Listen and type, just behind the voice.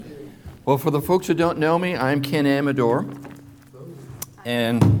Well, for the folks who don't know me, I'm Ken Amador.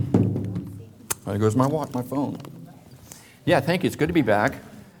 And there goes my phone. Yeah, thank you. It's good to be back.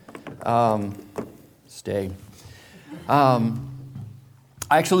 Stay. I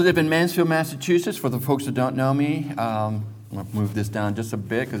actually live in Mansfield, Massachusetts. For the folks who don't know me, I'm going to move this down just a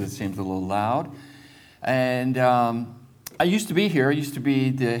bit because it seems a little loud. And I used to be here. I used to be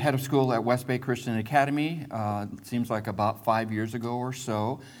the head of school at West Bay Christian Academy. It seems like about 5 years ago or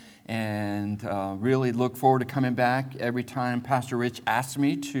so. And really look forward to coming back every time Pastor Rich asks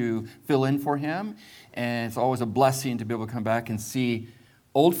me to fill in for him. And it's always a blessing to be able to come back and see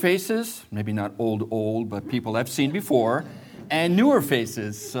old faces, maybe not old, but people I've seen before, and newer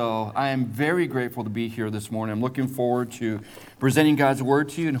faces. So I am very grateful to be here this morning. I'm looking forward to presenting God's Word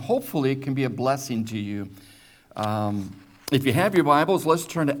to you, and hopefully it can be a blessing to you. If you have your Bibles, let's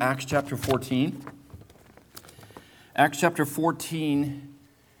turn to Acts chapter 14. Acts chapter 14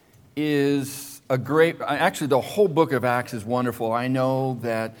 is actually the whole book of Acts is wonderful. I know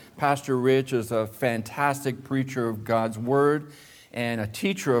that Pastor Rich is a fantastic preacher of God's Word and a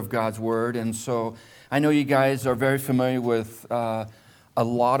teacher of God's Word, and so I know you guys are very familiar with a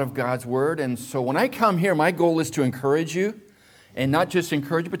lot of God's Word, and so when I come here, my goal is to encourage you, and not just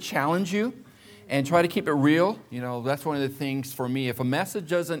encourage you, but challenge you, and try to keep it real. You know, that's one of the things for me. If a message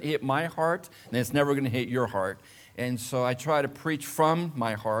doesn't hit my heart, then it's never going to hit your heart. And so I try to preach from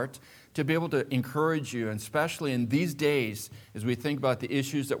my heart to be able to encourage you, and especially in these days, as we think about the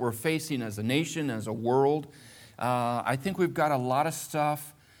issues that we're facing as a nation, as a world. I think we've got a lot of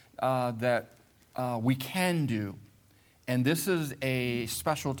stuff that we can do, and this is a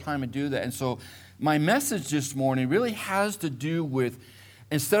special time to do that. And so my message this morning really has to do with,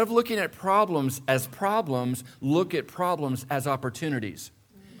 instead of looking at problems as problems, look at problems as opportunities.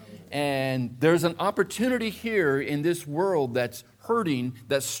 And there's an opportunity here in this world that's hurting,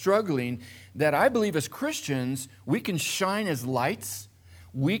 that's struggling, that I believe as Christians, we can shine as lights.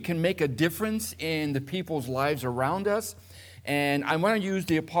 We can make a difference in the people's lives around us. And I want to use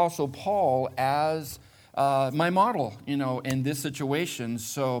the Apostle Paul as my model, in this situation.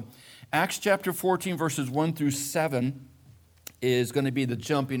 So Acts chapter 14, verses 1 through 7 is going to be the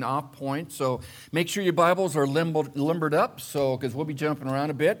jumping off point. So make sure your Bibles are limbered up, because we'll be jumping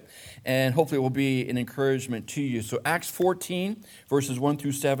around a bit, and hopefully it will be an encouragement to you. So Acts 14, verses 1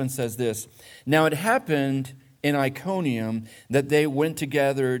 through 7 says this: Now it happened in Iconium that they went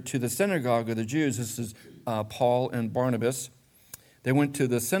together to the synagogue of the Jews. This is Paul and Barnabas. They went to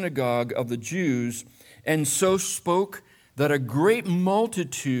the synagogue of the Jews, and so spoke that a great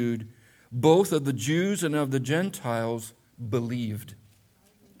multitude, both of the Jews and of the Gentiles, believed.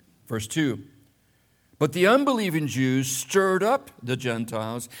 Verse 2, But the unbelieving Jews stirred up the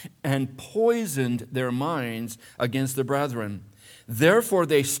Gentiles and poisoned their minds against the brethren. Therefore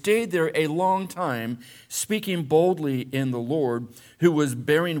they stayed there a long time, speaking boldly in the Lord, who was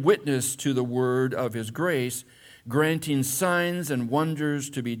bearing witness to the word of his grace, granting signs and wonders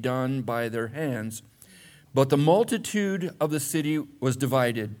to be done by their hands. But the multitude of the city was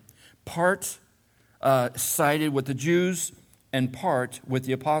divided, part sided with the Jews and part with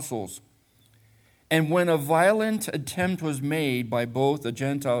the apostles. And when a violent attempt was made by both the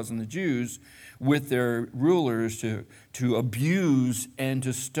Gentiles and the Jews with their rulers to abuse and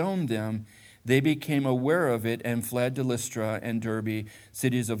to stone them, they became aware of it and fled to Lystra and Derbe,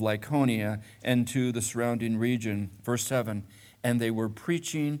 cities of Lycaonia, and to the surrounding region. Verse 7, And they were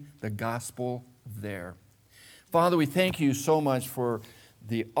preaching the gospel there. Father, we thank you so much for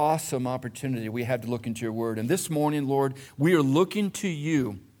the awesome opportunity we have to look into your word. And this morning, Lord, we are looking to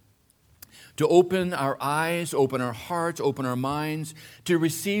you to open our eyes, open our hearts, open our minds, to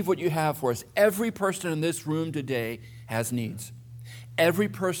receive what you have for us. Every person in this room today has needs. Every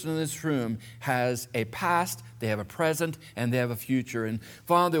person in this room has a past, they have a present, and they have a future. And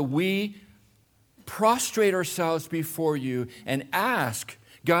Father, we prostrate ourselves before you and ask,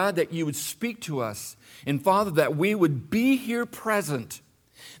 God, that you would speak to us. And Father, that we would be here present,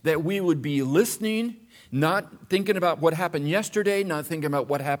 that we would be listening, not thinking about what happened yesterday, not thinking about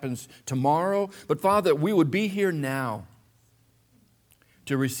what happens tomorrow, but Father, that we would be here now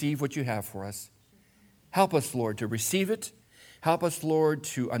to receive what you have for us. Help us, Lord, to receive it. Help us, Lord,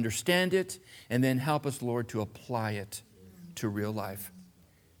 to understand it. And then help us, Lord, to apply it to real life.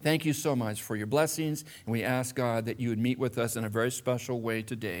 Thank you so much for your blessings. And we ask, God, that you would meet with us in a very special way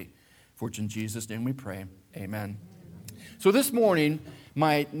today. For it's in Jesus' name we pray. Amen. So this morning,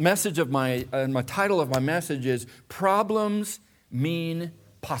 my title of my message is Problems Mean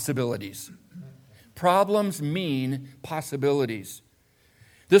Possibilities. Problems mean possibilities.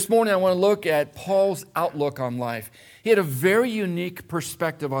 This morning I want to look at Paul's outlook on life. He had a very unique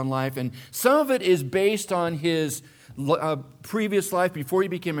perspective on life, and some of it is based on his previous life before he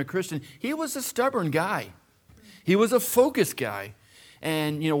became a Christian. He was a stubborn guy. He was a focused guy.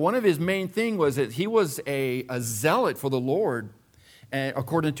 And, one of his main thing was that he was a zealot for the Lord, and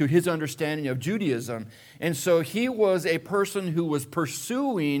according to his understanding of Judaism. And so he was a person who was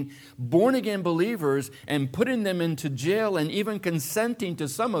pursuing born-again believers and putting them into jail and even consenting to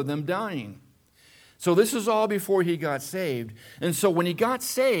some of them dying. So this is all before he got saved. And so when he got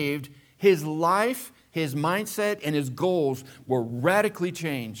saved, his life, his mindset, and his goals were radically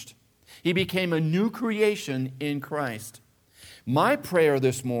changed. He became a new creation in Christ. My prayer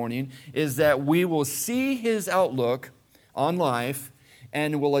this morning is that we will see his outlook on life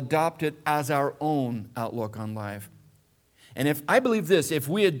and will adopt it as our own outlook on life. And if I believe this, if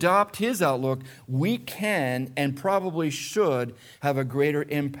we adopt his outlook, we can and probably should have a greater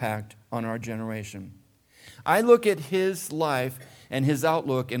impact on our generation. I look at his life and his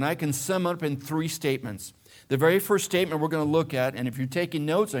outlook, and I can sum up in 3 statements. The very first statement we're going to look at, and if you're taking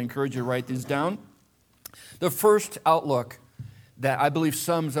notes, I encourage you to write these down. The first outlook that I believe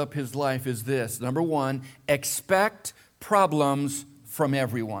sums up his life is this. Number 1, expect problems from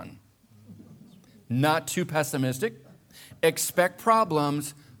everyone. Not too pessimistic. Expect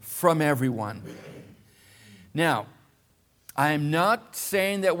problems from everyone. Now, I am not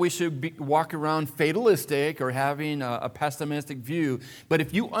saying that we should walk around fatalistic or having a pessimistic view, but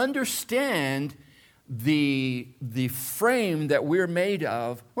if you understand the frame that we're made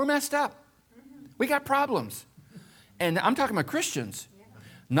of, we're messed up. We got problems. And I'm talking about Christians,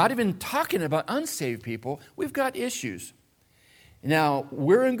 not even talking about unsaved people. We've got issues. Now,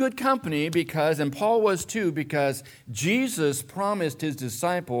 we're in good company because, and Paul was too, because Jesus promised his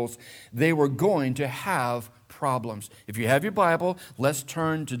disciples they were going to have problems. If you have your Bible, let's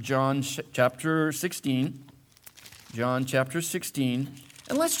turn to John chapter 16. John chapter 16.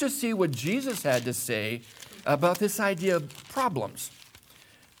 And let's just see what Jesus had to say about this idea of problems.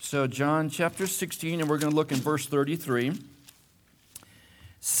 So John chapter 16, and we're going to look in verse 33.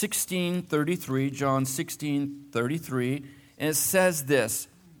 16:33, John 16:33. And it says this,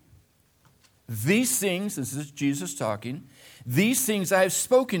 "These things," this is Jesus talking, "these things I have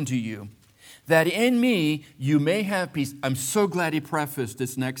spoken to you, that in me you may have peace." I'm so glad he prefaced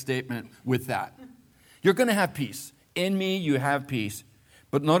this next statement with that. You're going to have peace. In me you have peace.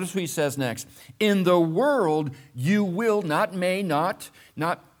 But notice what he says next. "In the world you will, not may, not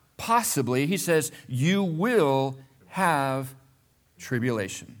possibly," he says, "you will have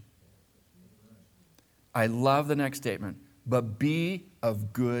tribulation." I love the next statement. "But be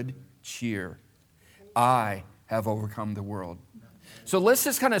of good cheer. I have overcome the world." So let's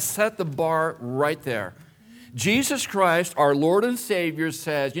just kind of set the bar right there. Jesus Christ, our Lord and Savior,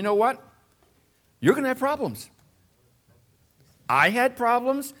 says, you know what? You're going to have problems. I had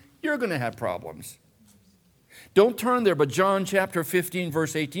problems. You're going to have problems. Don't turn there, but John chapter 15,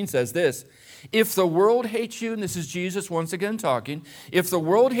 verse 18 says this, "If the world hates you," and this is Jesus once again talking, "if the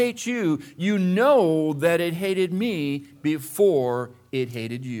world hates you, you know that it hated me before it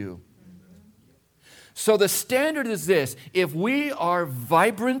hated you." So the standard is this. If we are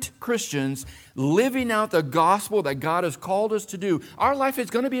vibrant Christians living out the gospel that God has called us to do, our life is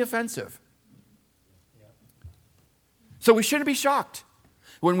going to be offensive. So we shouldn't be shocked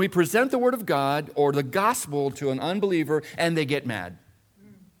when we present the Word of God or the gospel to an unbeliever and they get mad,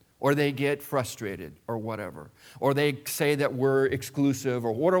 or they get frustrated, or whatever, or they say that we're exclusive,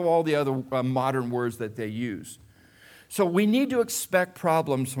 or what are all the other modern words that they use. So we need to expect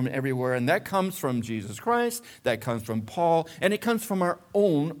problems from everywhere, and that comes from Jesus Christ, that comes from Paul, and it comes from our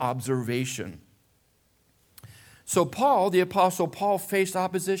own observation. So Paul, the Apostle Paul, faced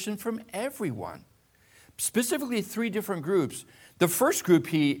opposition from everyone, specifically 3 different groups. The first group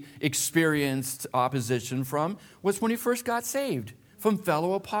he experienced opposition from was when he first got saved, from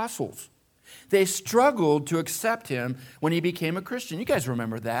fellow apostles. They struggled to accept him when he became a Christian. You guys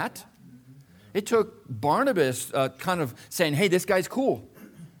remember that? It took Barnabas kind of saying, "Hey, this guy's cool.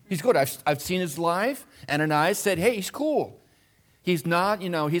 He's good. I've seen his life." Ananias said, "Hey, he's cool. He's not,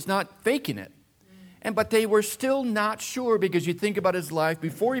 he's not faking it." But they were still not sure, because you think about his life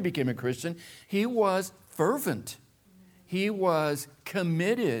before he became a Christian, he was fervent. He was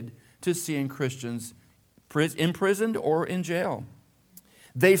committed to seeing Christians imprisoned or in jail.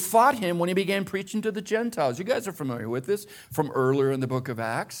 They fought him when he began preaching to the Gentiles. You guys are familiar with this from earlier in the book of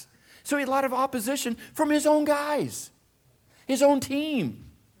Acts. So he had a lot of opposition from his own guys, his own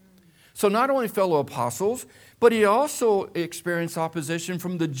team. So not only fellow apostles, but he also experienced opposition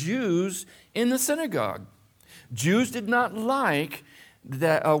from the Jews in the synagogue. Jews did not like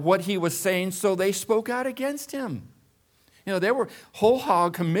what he was saying, so they spoke out against him. You know, they were whole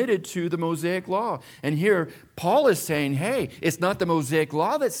hog committed to the Mosaic law. And here, Paul is saying, hey, it's not the Mosaic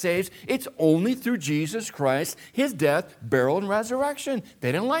law that saves. It's only through Jesus Christ, his death, burial, and resurrection.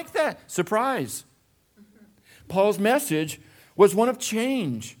 They didn't like that. Surprise. Paul's message was one of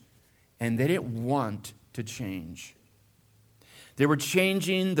change. And they didn't want to change. They were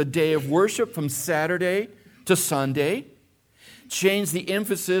changing the day of worship from Saturday to Sunday. Change the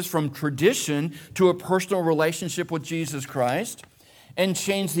emphasis from tradition to a personal relationship with Jesus Christ, and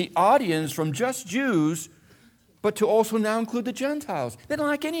change the audience from just Jews, but to also now include the Gentiles. They didn't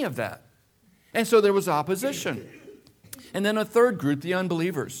like any of that. And so there was opposition. And then a third group, the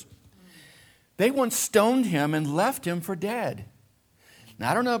unbelievers. They once stoned him and left him for dead.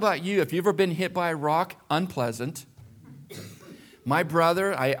 Now, I don't know about you, if you've ever been hit by a rock, unpleasant. My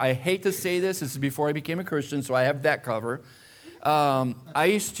brother, I hate to say this is before I became a Christian, so I have that cover. I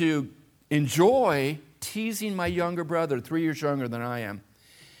used to enjoy teasing my younger brother, 3 years younger than I am.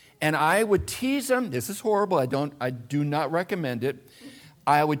 And I would tease him. This is horrible. I do not recommend it.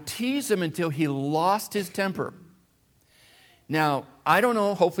 I would tease him until he lost his temper. Now, I don't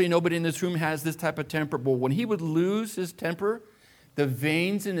know. Hopefully nobody in this room has this type of temper. But when he would lose his temper, the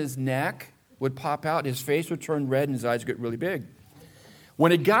veins in his neck would pop out. His face would turn red and his eyes would get really big.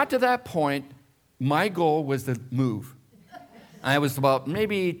 When it got to that point, my goal was to move. I was about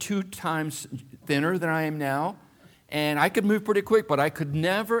maybe 2 times thinner than I am now, and I could move pretty quick, but I could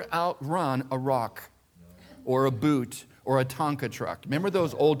never outrun a rock or a boot or a Tonka truck. Remember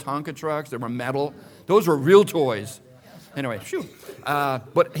those old Tonka trucks that were metal? Those were real toys. Anyway, phew.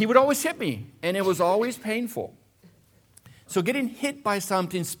 But he would always hit me, and it was always painful. So getting hit by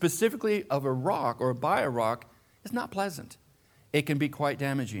something specifically of a rock or by a rock is not pleasant. It can be quite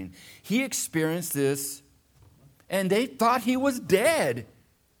damaging. He experienced this, and they thought he was dead.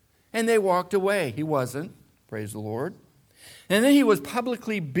 And they walked away. He wasn't. Praise the Lord. And then he was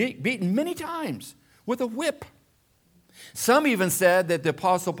publicly beaten many times with a whip. Some even said that the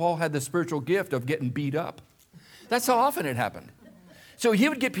Apostle Paul had the spiritual gift of getting beat up. That's how often it happened. So he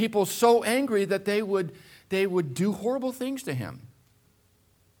would get people so angry that they would do horrible things to him.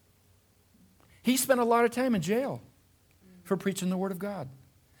 He spent a lot of time in jail for preaching the Word of God.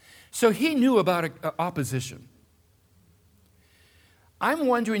 So he knew about opposition. I'm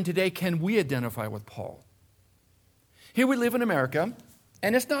wondering today, can we identify with Paul? Here we live in America,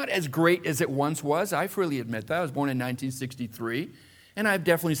 and it's not as great as it once was. I freely admit that. I was born in 1963, and I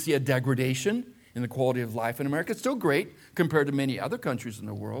definitely see a degradation in the quality of life in America. It's still great compared to many other countries in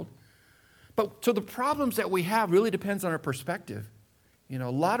the world. But so the problems that we have really depends on our perspective. You know,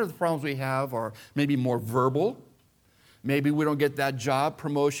 a lot of the problems we have are maybe more verbal. Maybe we don't get that job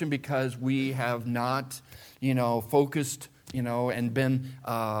promotion because we have not, focused, and been,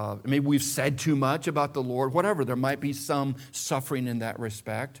 maybe we've said too much about the Lord, whatever. There might be some suffering in that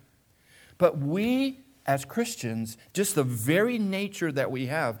respect. But we, as Christians, just the very nature that we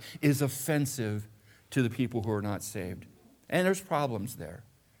have is offensive to the people who are not saved. And there's problems there.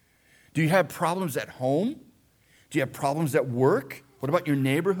 Do you have problems at home? Do you have problems at work? What about your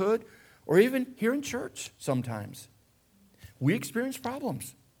neighborhood? Or even here in church sometimes? We experience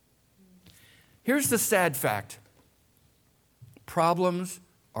problems. Here's the sad fact. Problems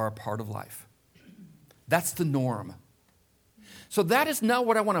are a part of life. That's the norm. So that is not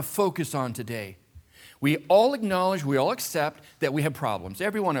what I want to focus on today. We all acknowledge, we all accept that we have problems.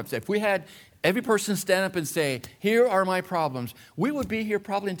 Every one of us. If we had every person stand up and say, here are my problems, we would be here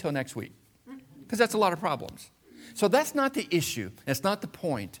probably until next week. Because that's a lot of problems. So that's not the issue. That's not the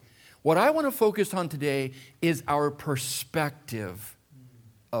point. What I want to focus on today is our perspective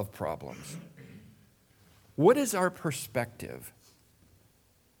of problems. What is our perspective?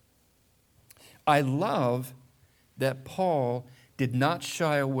 I love that Paul did not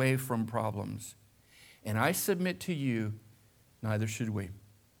shy away from problems. And I submit to you, neither should we.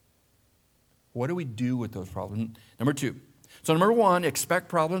 What do we do with those problems? Number 2. So number 1, expect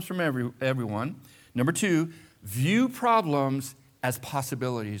problems from everyone. Number 2, view problems as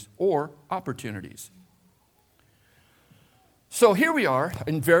possibilities or opportunities. So here we are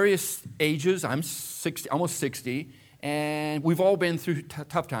in various ages. I'm 60, almost 60, and we've all been through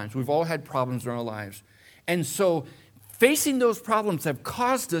tough times. We've all had problems in our lives. And so facing those problems have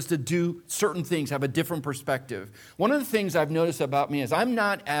caused us to do certain things, have a different perspective. One of the things I've noticed about me is I'm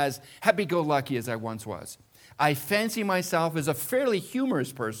not as happy-go-lucky as I once was. I fancy myself as a fairly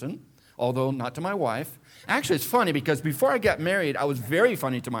humorous person, although not to my wife. Actually, it's funny because before I got married, I was very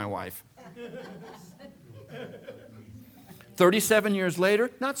funny to my wife. 37 years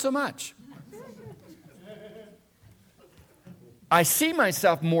later, not so much. I see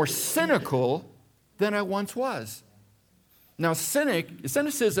myself more cynical than I once was. Now,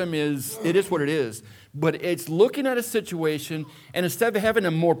 cynicism is what it is, but it's looking at a situation, and instead of having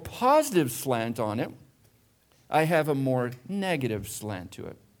a more positive slant on it, I have a more negative slant to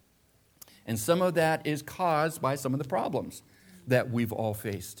it. And some of that is caused by some of the problems that we've all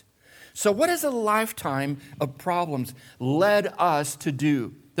faced. So what has a lifetime of problems led us to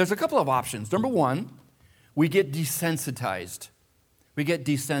do? There's a couple of options. Number one, we get desensitized. We get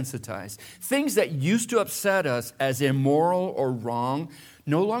desensitized. Things that used to upset us as immoral or wrong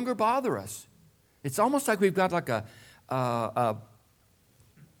no longer bother us. It's almost like we've got like a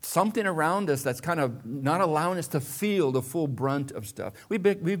something around us that's kind of not allowing us to feel the full brunt of stuff. We've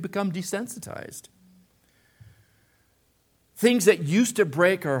become desensitized. Things that used to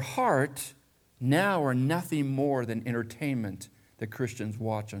break our heart now are nothing more than entertainment that Christians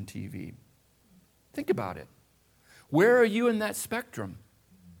watch on TV. Think about it. Where are you in that spectrum?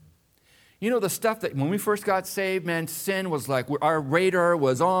 You know, the stuff that when we first got saved, man, sin was like our radar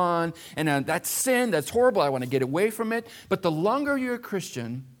was on, and that's sin, that's horrible, I want to get away from it. But the longer you're a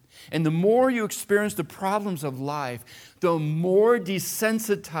Christian, and the more you experience the problems of life, the more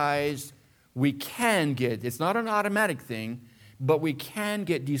desensitized we can get. It's not an automatic thing, but we can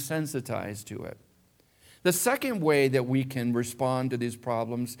get desensitized to it. The second way that we can respond to these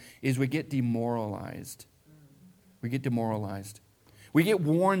problems is we get demoralized. We get demoralized. We get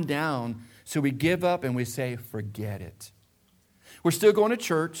worn down, so we give up and we say, forget it. We're still going to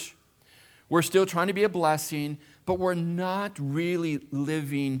church. We're still trying to be a blessing, but we're not really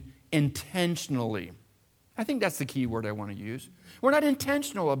living intentionally. I think that's the key word I want to use. We're not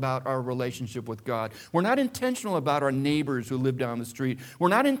intentional about our relationship with God. We're not intentional about our neighbors who live down the street. We're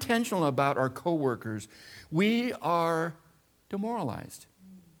not intentional about our coworkers. We are demoralized.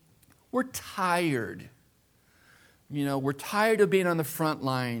 We're tired. You know, we're tired of being on the front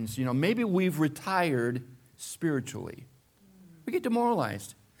lines. You know, maybe we've retired spiritually. We get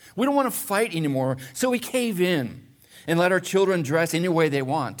demoralized. We don't want to fight anymore, so we cave in and let our children dress any way they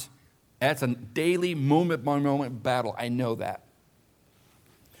want. That's a daily, moment-by-moment battle. I know that.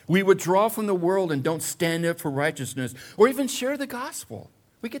 We withdraw from the world and don't stand up for righteousness or even share the gospel.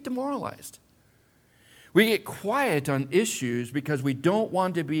 We get demoralized. We get quiet on issues because we don't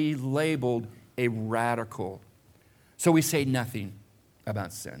want to be labeled a radical. So we say nothing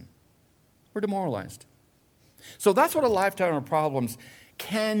about sin. We're demoralized. So that's what a lifetime of problems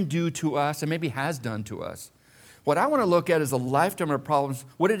can do to us and maybe has done to us. What I want to look at is a lifetime of problems.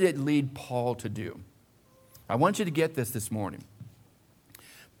 What did it lead Paul to do? I want you to get this morning.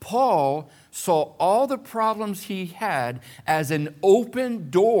 Paul saw all the problems he had as an open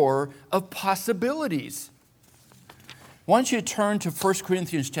door of possibilities. I want you to turn to 1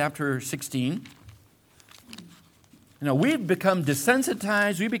 Corinthians chapter 16. You know, we've become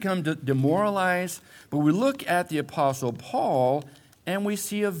desensitized, we become demoralized, but we look at the Apostle Paul and we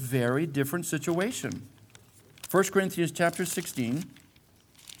see a very different situation. 1 Corinthians chapter 16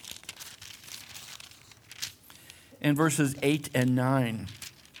 and verses 8 and 9.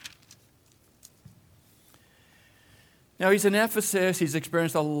 Now, he's in Ephesus. He's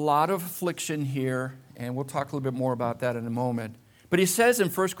experienced a lot of affliction here, and we'll talk a little bit more about that in a moment. But he says in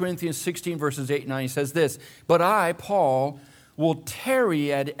 1 Corinthians 16, verses 8 and 9, he says this, "But I, Paul, will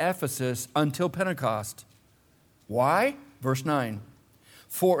tarry at Ephesus until Pentecost." Why? Verse 9.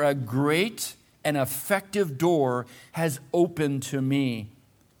 "For a great and effective door has opened to me."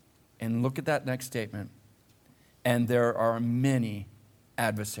 And look at that next statement. "And there are many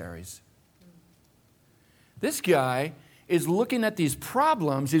adversaries." This guy is looking at these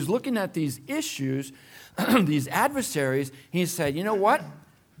problems, he's looking at these issues, these adversaries. He said, you know what?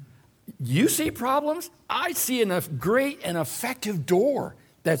 You see problems? I see a great and effective door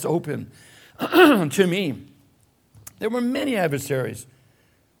that's open to me. There were many adversaries.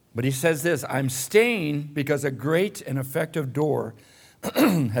 But he says this, "I'm staying because a great and effective door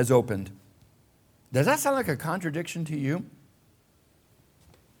has opened." Does that sound like a contradiction to you?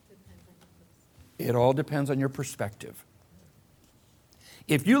 It all depends on your perspective.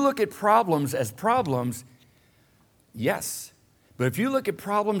 If you look at problems as problems, yes. But if you look at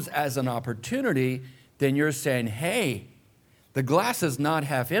problems as an opportunity, then you're saying, hey, the glass is not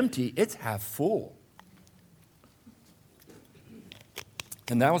half empty, it's half full.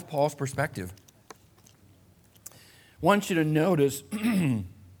 And that was Paul's perspective. I want you to notice,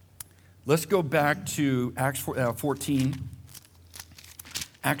 let's go back to Acts 14.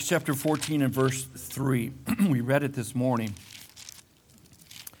 Acts chapter 14 and verse 3. We read it this morning.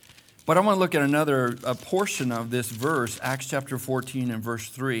 But I want to look at another portion of this verse, Acts chapter 14 and verse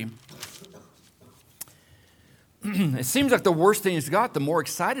 3. it seems like the worse things got, the more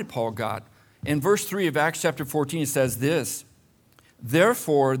excited Paul got. In verse 3 of Acts chapter 14, it says this,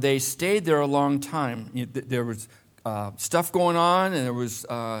 therefore they stayed there a long time. There was stuff going on, and there was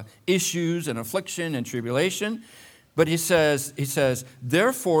issues and affliction and tribulation. But he says,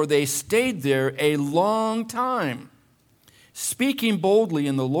 therefore they stayed there a long time, speaking boldly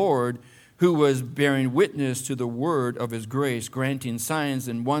in the Lord, who was bearing witness to the word of his grace, granting signs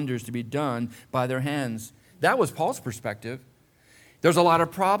and wonders to be done by their hands. That was Paul's perspective. There's a lot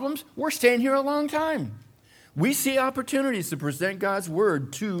of problems. We're staying here a long time. We see opportunities to present God's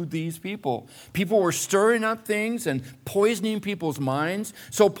word to these people. People were stirring up things and poisoning people's minds.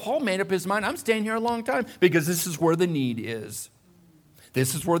 So Paul made up his mind, I'm staying here a long time because this is where the need is.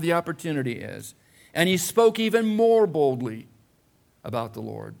 This is where the opportunity is. And he spoke even more boldly about the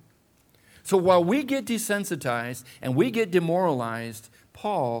Lord. So while we get desensitized and we get demoralized,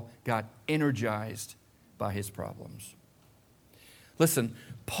 Paul got energized by his problems. Listen,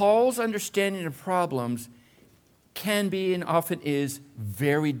 Paul's understanding of problems can be and often is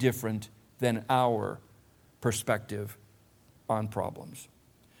very different than our perspective on problems.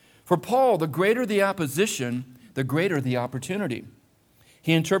 For Paul, the greater the opposition, the greater the opportunity.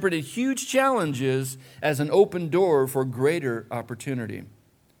 He interpreted huge challenges as an open door for greater opportunity.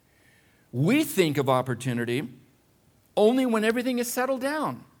 We think of opportunity only when everything is settled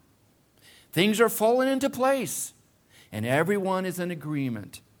down. Things are falling into place, and everyone is in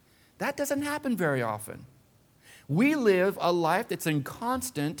agreement. That doesn't happen very often. We live a life that's in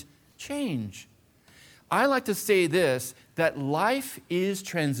constant change. I like to say this, that life is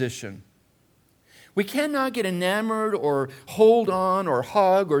transition. We cannot get enamored or hold on or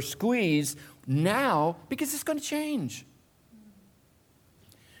hug or squeeze now because it's going to change.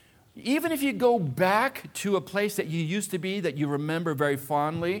 Even if you go back to a place that you used to be that you remember very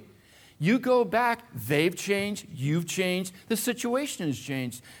fondly, you go back, they've changed, you've changed, the situation has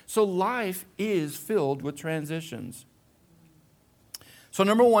changed. So life is filled with transitions. So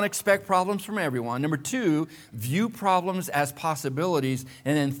number one, expect problems from everyone. Number two, view problems as possibilities.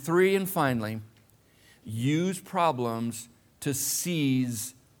 And then three, and finally, use problems to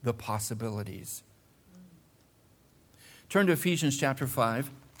seize the possibilities. Turn to Ephesians chapter 5.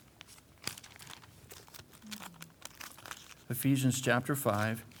 Ephesians chapter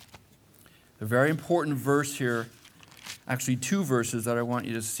 5. A very important verse here, actually two verses that I want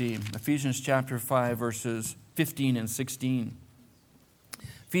you to see. Ephesians chapter 5, verses 15 and 16.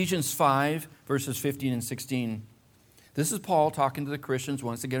 Ephesians 5, verses 15 and 16. This is Paul talking to the Christians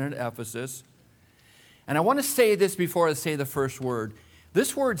once again at Ephesus. And I want to say this before I say the first word.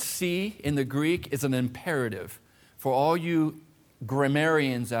 This word see in the Greek is an imperative. For all you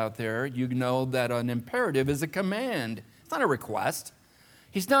grammarians out there, you know that an imperative is a command. It's not a request.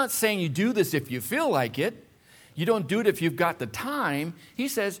 He's not saying you do this if you feel like it. You don't do it if you've got the time. He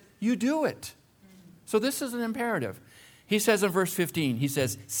says you do it. So this is an imperative. He says in verse 15, he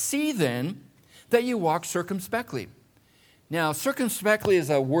says, see then that you walk circumspectly. Now, circumspectly is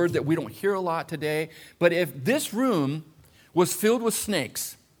a word that we don't hear a lot today, but if this room was filled with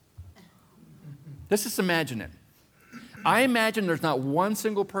snakes, let's just imagine it. I imagine there's not one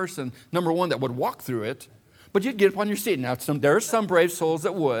single person, number one, that would walk through it, but you'd get up on your seat. Now, there are some brave souls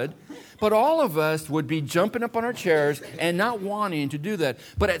that would, but all of us would be jumping up on our chairs and not wanting to do that.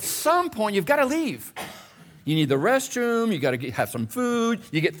 But at some point, you've got to leave. You need the restroom, you got to have some food,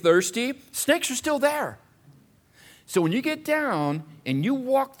 you get thirsty. Snakes are still there. So when you get down and you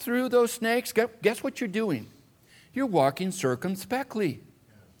walk through those snakes, guess what you're doing? You're walking circumspectly.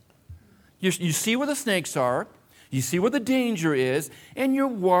 You see where the snakes are, you see where the danger is, and you're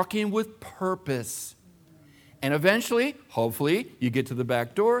walking with purpose. And eventually, hopefully, you get to the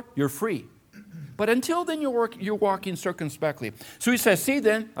back door, you're free. But until then, you're walking circumspectly. So he says, see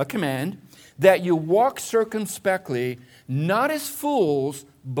then, a command, that you walk circumspectly, not as fools,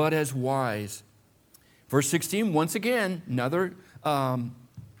 but as wise. Verse 16, once again, another,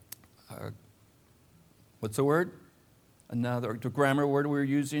 what's the word? Another, the grammar word we're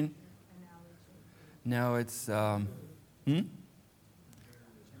using? No, it's,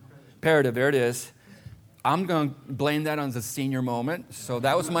 imperative, there it is. I'm going to blame that on the senior moment. So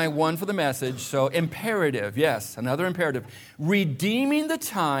that was my one for the message. So imperative, yes, another imperative. Redeeming the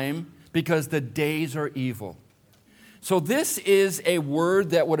time because the days are evil. So this is a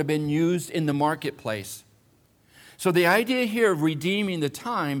word that would have been used in the marketplace. So the idea here of redeeming the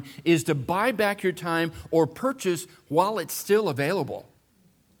time is to buy back your time or purchase while it's still available.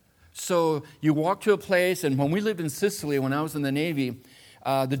 So you walk to a place, and when we lived in Sicily, when I was in the Navy,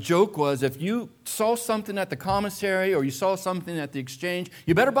 the joke was if you saw something at the commissary or you saw something at the exchange,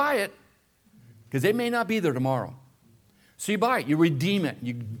 you better buy it because it may not be there tomorrow. So you buy it, you redeem it,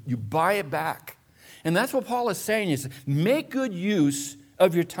 you buy it back. And that's what Paul is saying. He says, make good use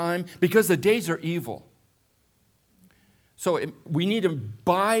of your time because the days are evil. So we need to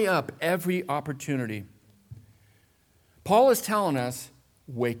buy up every opportunity. Paul is telling us,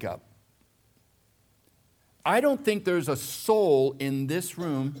 wake up. I don't think there's a soul in this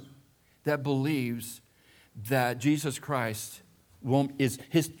room that believes that Jesus Christ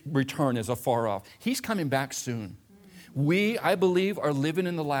his return is afar off. He's coming back soon. We, I believe, are living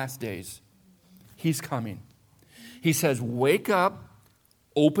in the last days. He's coming. He says, wake up,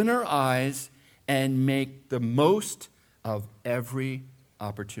 open our eyes, and make the most of every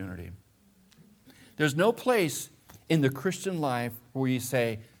opportunity. There's no place in the Christian life where you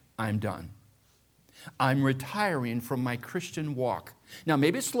say, I'm done. I'm retiring from my Christian walk. Now,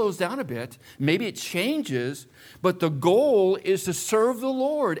 maybe it slows down a bit. Maybe it changes. But the goal is to serve the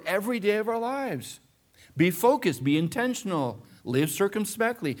Lord every day of our lives. Be focused. Be intentional. Live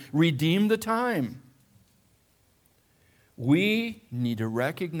circumspectly. Redeem the time. We need to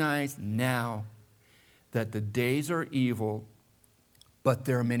recognize now that the days are evil, but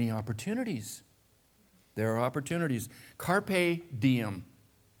there are many opportunities. There are opportunities. Carpe diem.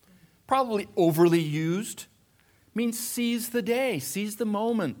 Probably overly used, means seize the day, seize the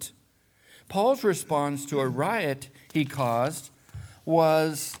moment. Paul's response to a riot he caused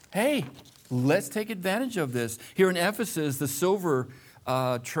was, hey, let's take advantage of this. Here in Ephesus, the silver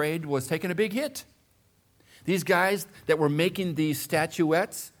trade was taking a big hit. These guys that were making these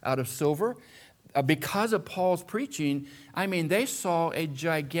statuettes out of silver, because of Paul's preaching, they saw a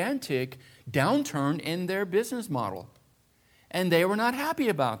gigantic downturn in their business model. And they were not happy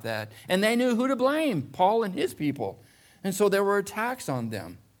about that. And they knew who to blame, Paul and his people. And so there were attacks on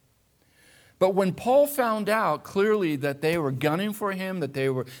them. But when Paul found out clearly that they were gunning for him, that they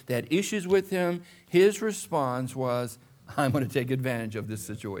had issues with him, his response was, I'm going to take advantage of this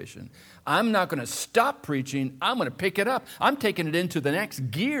situation. I'm not going to stop preaching. I'm going to pick it up. I'm taking it into the next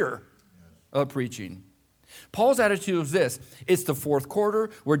gear of preaching. Paul's attitude was this: it's the fourth quarter.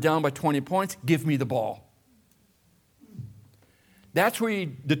 We're down by 20 points. Give me the ball. That's where you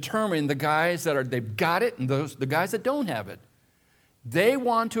determine the guys they've got it and the guys that don't have it. They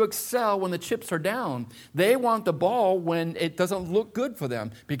want to excel when the chips are down. They want the ball when it doesn't look good for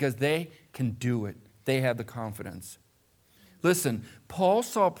them because they can do it. They have the confidence. Listen, Paul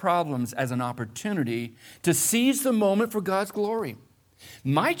saw problems as an opportunity to seize the moment for God's glory.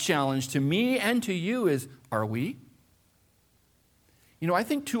 My challenge to me and to you is, are we? I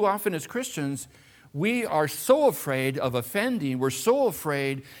think too often as Christians, we are so afraid of offending, we're so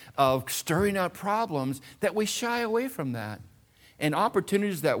afraid of stirring up problems that we shy away from that. And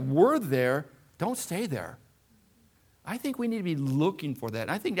opportunities that were there don't stay there. I think we need to be looking for that.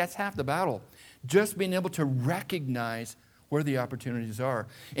 I think that's half the battle, just being able to recognize where the opportunities are.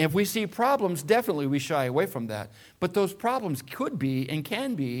 And if we see problems, definitely we shy away from that. But those problems could be and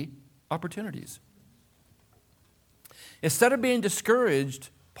can be opportunities. Instead of being discouraged,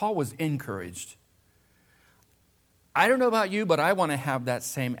 Paul was encouraged. I don't know about you, but I want to have that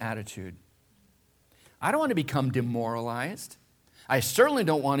same attitude. I don't want to become demoralized. I certainly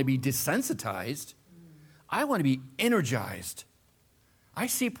don't want to be desensitized. I want to be energized. I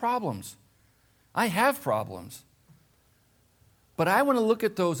see problems. I have problems. But I want to look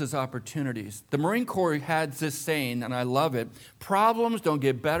at those as opportunities. The Marine Corps had this saying, and I love it: problems don't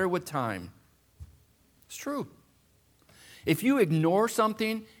get better with time. It's true. If you ignore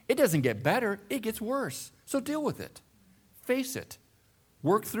something, it doesn't get better, it gets worse. So deal with it. Face it.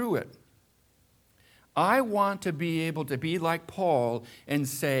 Work through it. I want to be able to be like Paul and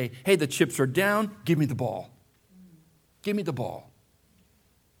say, hey, the chips are down, give me the ball. Give me the ball.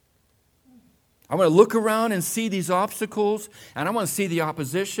 I want to look around and see these obstacles, and I want to see the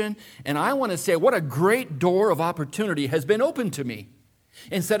opposition, and I want to say, what a great door of opportunity has been opened to me.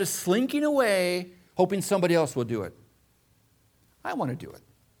 Instead of slinking away, hoping somebody else will do it. I want to do it.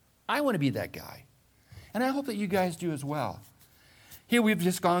 I want to be that guy. And I hope that you guys do as well. Here we've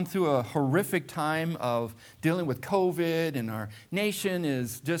just gone through a horrific time of dealing with COVID, and our nation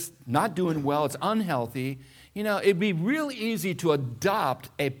is just not doing well. It's unhealthy. It'd be real easy to adopt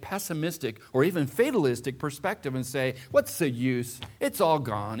a pessimistic or even fatalistic perspective and say, what's the use? It's all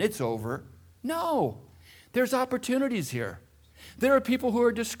gone. It's over. No, there's opportunities here. There are people who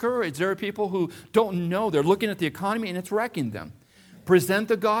are discouraged. There are people who don't know. They're looking at the economy and it's wrecking them. Present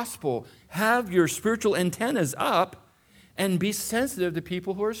the gospel. Have your spiritual antennas up and be sensitive to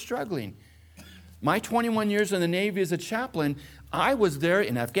people who are struggling. My 21 years in the Navy as a chaplain, I was there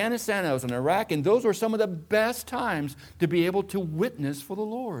in Afghanistan, I was in Iraq, and those were some of the best times to be able to witness for the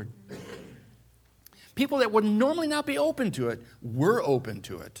Lord. People that would normally not be open to it, were open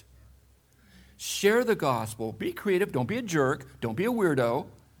to it. Share the gospel. Be creative. Don't be a jerk. Don't be a weirdo.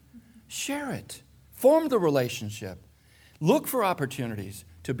 Share it. Form the relationship. Look for opportunities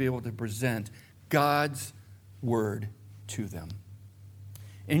to be able to present God's word to them.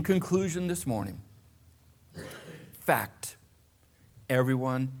 In conclusion this morning, fact,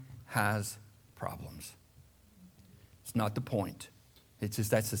 everyone has problems. It's not the point. It's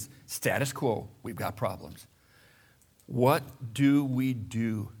just that's the status quo. We've got problems. What do we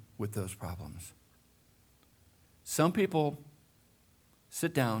do with those problems? Some people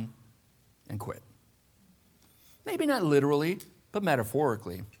sit down and quit. Maybe not literally, but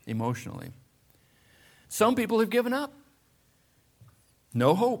metaphorically, emotionally. Some people have given up.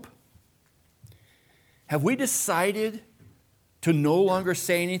 No hope. Have we decided to no longer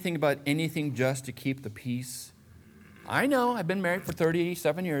say anything about anything just to keep the peace? I know, I've been married for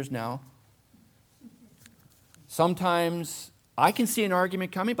 37 years now. Sometimes I can see an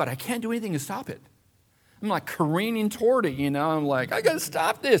argument coming, but I can't do anything to stop it. I'm like careening toward it, I'm like, I got to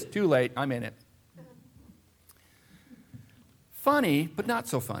stop this. Too late, I'm in it. Funny, but not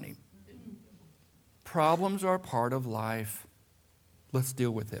so funny. Problems are part of life. Let's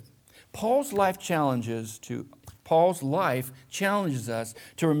deal with it. Paul's life challenges us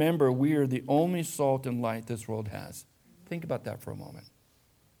to remember we are the only salt and light this world has. Think about that for a moment.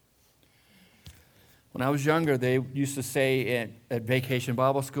 When I was younger, they used to say at vacation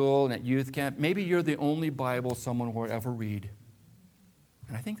Bible school and at youth camp, maybe you're the only Bible someone will ever read.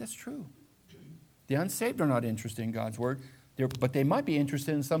 And I think that's true. The unsaved are not interested in God's word, but they might be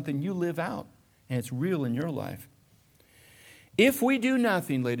interested in something you live out, and it's real in your life. If we do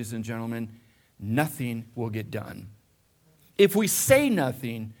nothing, ladies and gentlemen, nothing will get done. If we say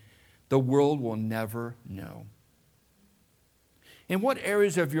nothing, the world will never know. In what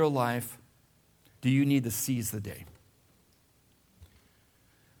areas of your life do you need to seize the day?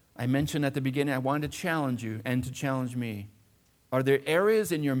 I mentioned at the beginning I wanted to challenge you and to challenge me. Are there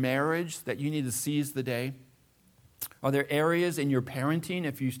areas in your marriage that you need to seize the day? Are there areas in your parenting,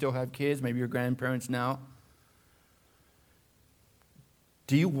 if you still have kids, maybe you're grandparents now?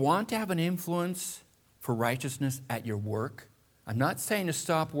 Do you want to have an influence for righteousness at your work? I'm not saying to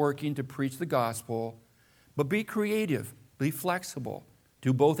stop working to preach the gospel, but be creative, be flexible,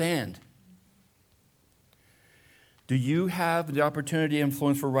 do both and. Do you have the opportunity to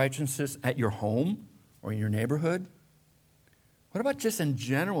influence for righteousness at your home or in your neighborhood? What about just in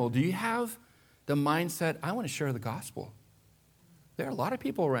general? Do you have the mindset, I want to share the gospel? There are a lot of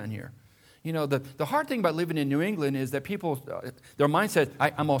people around here. The hard thing about living in New England is that people, their mindset,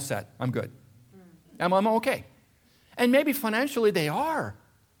 I'm all set, I'm good. I'm okay. And maybe financially they are.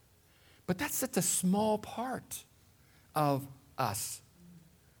 But that's such a small part of us.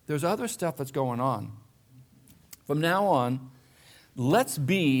 There's other stuff that's going on. From now on, let's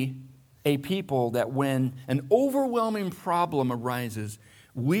be a people that when an overwhelming problem arises,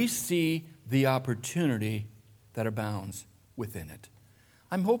 we see the opportunity that abounds within it.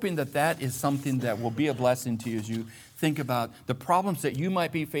 I'm hoping that is something that will be a blessing to you as you think about the problems that you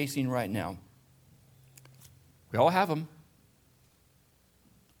might be facing right now. We all have them.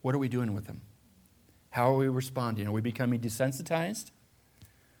 What are we doing with them? How are we responding? Are we becoming desensitized?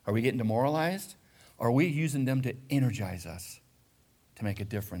 Are we getting demoralized? Are we using them to energize us to make a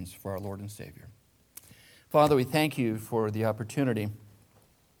difference for our Lord and Savior? Father, we thank you for the opportunity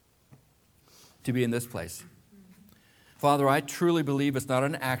to be in this place. Father, I truly believe it's not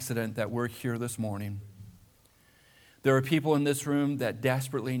an accident that we're here this morning. There are people in this room that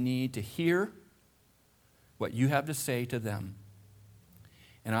desperately need to hear what you have to say to them.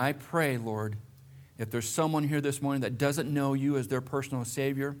 And I pray, Lord, if there's someone here this morning that doesn't know you as their personal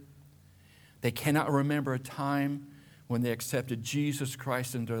Savior, they cannot remember a time when they accepted Jesus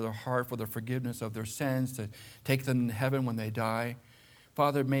Christ into their heart for the forgiveness of their sins, to take them to heaven when they die.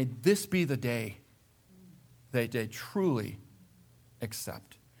 Father, may this be the day that they truly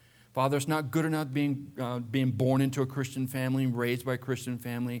accept. Father, it's not good enough being born into a Christian family, raised by a Christian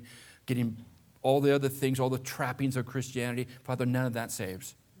family, getting all the other things, all the trappings of Christianity. Father, none of that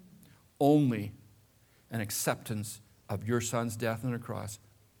saves. Only an acceptance of your Son's death on the cross,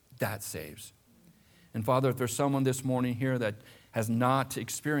 that saves. And Father, if there's someone this morning here that has not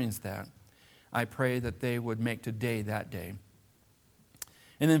experienced that, I pray that they would make today that day.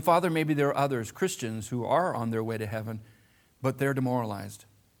 And then, Father, maybe there are others, Christians, who are on their way to heaven, but they're demoralized.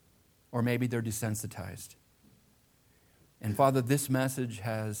 Or maybe they're desensitized. And Father, this message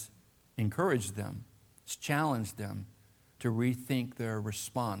has encouraged them, it's challenged them to rethink their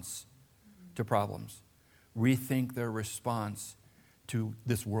response to problems, rethink their response to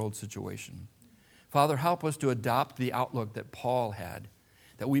this world situation. Father, help us to adopt the outlook that Paul had,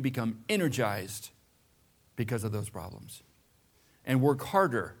 that we become energized because of those problems and work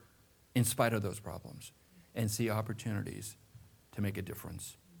harder in spite of those problems and see opportunities to make a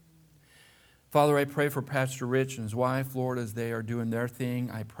difference. Father, I pray for Pastor Rich and his wife, Lord, as they are doing their thing.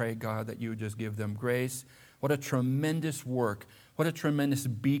 I pray, God, that you would just give them grace. What a tremendous work. What a tremendous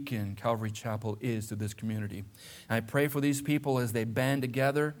beacon Calvary Chapel is to this community. And I pray for these people as they band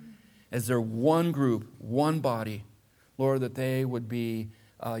together, as they're one group, one body, Lord, that they would be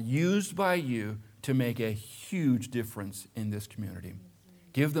used by you to make a huge difference in this community.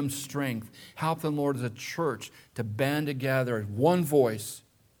 Give them strength. Help them, Lord, as a church to band together as one voice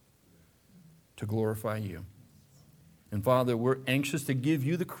to glorify you. And Father, we're anxious to give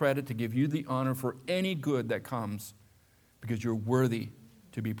you the credit, to give you the honor for any good that comes, because you're worthy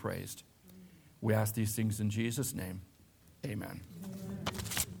to be praised. We ask these things in Jesus' name. Amen.